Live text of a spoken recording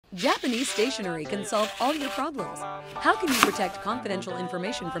Japanese stationery can solve all your problems. How can you protect confidential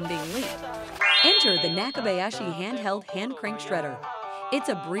information from being leaked? Enter the Nakabayashi handheld hand crank shredder. It's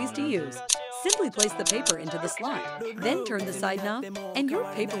a breeze to use. Simply place the paper into the slot, then turn the side knob, and your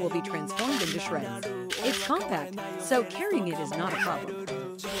paper will be transformed into shreds. It's compact, so carrying it is not a problem.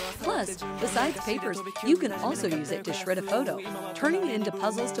 Plus, besides papers, you can also use it to shred a photo, turning it into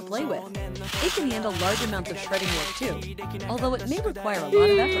puzzles to play with. It can handle large amounts of shredding work too, although it may require a lot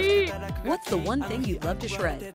of effort. What's the one thing you'd love to shred?